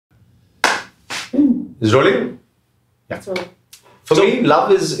Is rolling? Yeah. For me,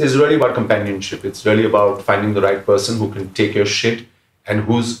 love is really about companionship. It's really about finding the right person who can take your shit and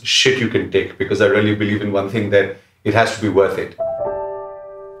whose shit you can take. Because I really believe in one thing, that it has to be worth it.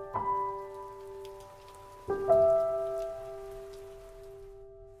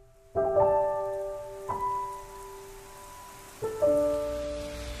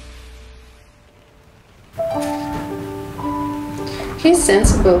 He's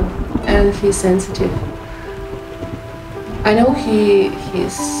sensible and he's sensitive. I know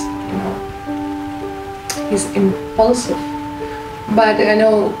he's impulsive, but I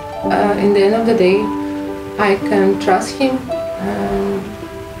know in the end of the day I can trust him, and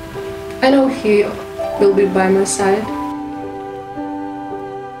I know he will be by my side.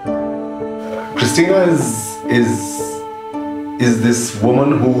 Kristina is this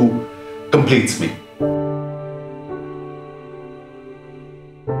woman who completes me.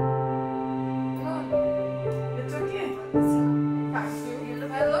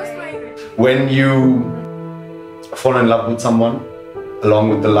 When you fall in love with someone, along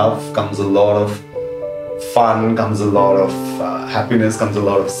with the love comes a lot of fun, comes a lot of happiness, comes a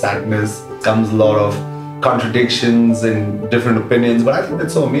lot of sadness, comes a lot of contradictions and different opinions. But I think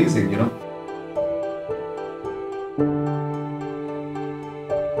that's so amazing, you know.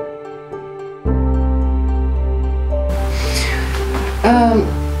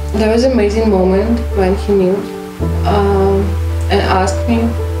 There was an amazing moment when he knew and asked me.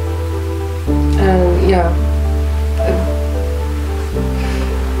 Yeah,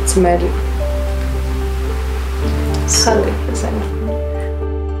 it's magic. 100%.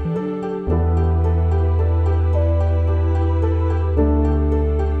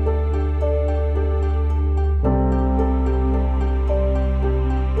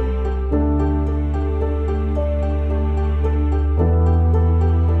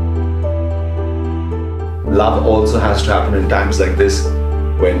 Love also has to happen in times like this,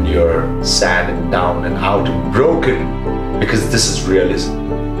 when you're sad and down and out and broken, because this is realism.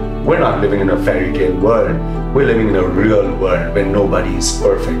 We're not living in a fairy tale world, we're living in a real world where nobody is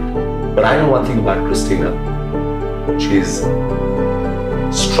perfect. But I know one thing about Kristina. She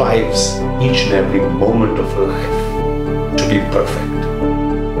strives each and every moment of her life to be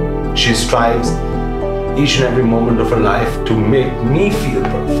perfect. She strives each and every moment of her life to make me feel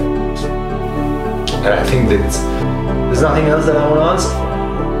perfect. And I think that there's nothing else that I want to ask for.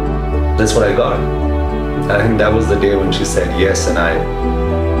 That's what I got. And I think that was the day when she said yes, and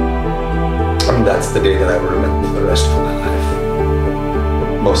that's the day that I will remember for the rest of my life.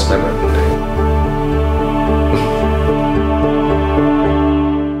 Most memorable day.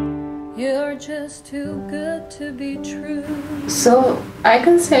 You're just too good to be true. So I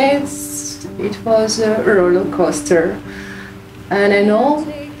can say it was a roller coaster, and I know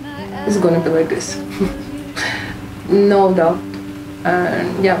it's gonna be like this. No doubt.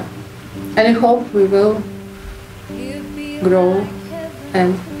 And yeah. And I hope we will grow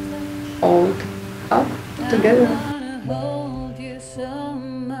and old up together. I wanna hold you so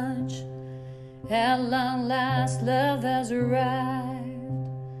much. At long last, love has arrived,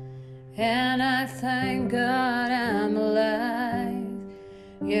 and I thank God I'm alive.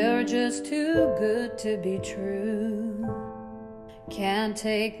 You're just too good to be true. Can't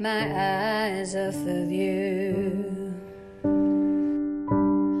take my eyes off of you.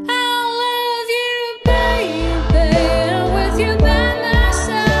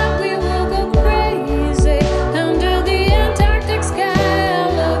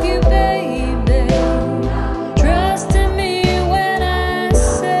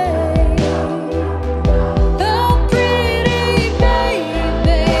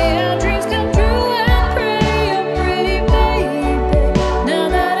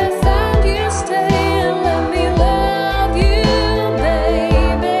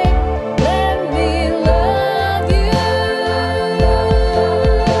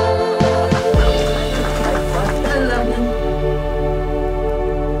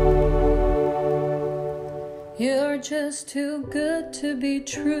 You're just too good to be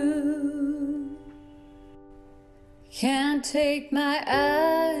true. Can't take my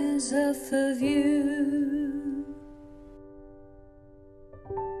eyes off of you.